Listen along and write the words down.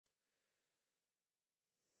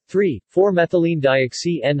3.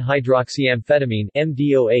 4-methylenedioxyhydroxyamphetamine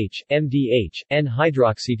MDOH, MDH,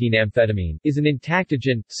 N-hydroxyphenylamphetamine is an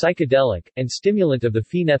entactogen, psychedelic, and stimulant of the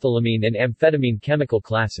phenethylamine and amphetamine chemical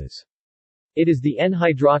classes. It is the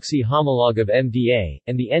N-hydroxy homologue of MDA,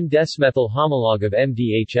 and the N-desmethyl homologue of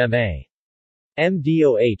MDHMA.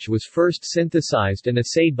 MDOH was first synthesized and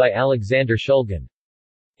assayed by Alexander Shulgin.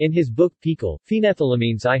 In his book PiHKAL,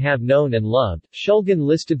 Phenethylamines I Have Known and Loved, Shulgin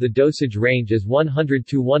listed the dosage range as 100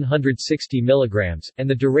 to 160 mg, and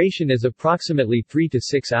the duration as approximately 3 to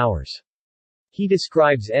 6 hours. He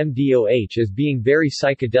describes MDOH as being very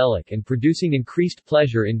psychedelic and producing increased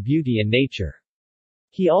pleasure in beauty and nature.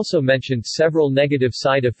 He also mentioned several negative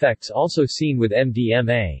side effects also seen with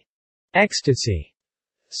MDMA. Ecstasy,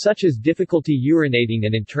 such as difficulty urinating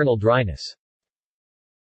and internal dryness.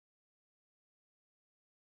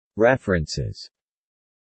 References.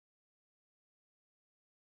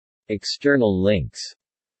 External links.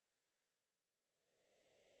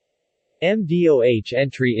 MDOH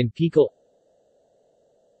entry in PiHKAL.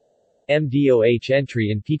 MDOH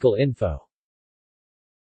entry in PiHKAL info.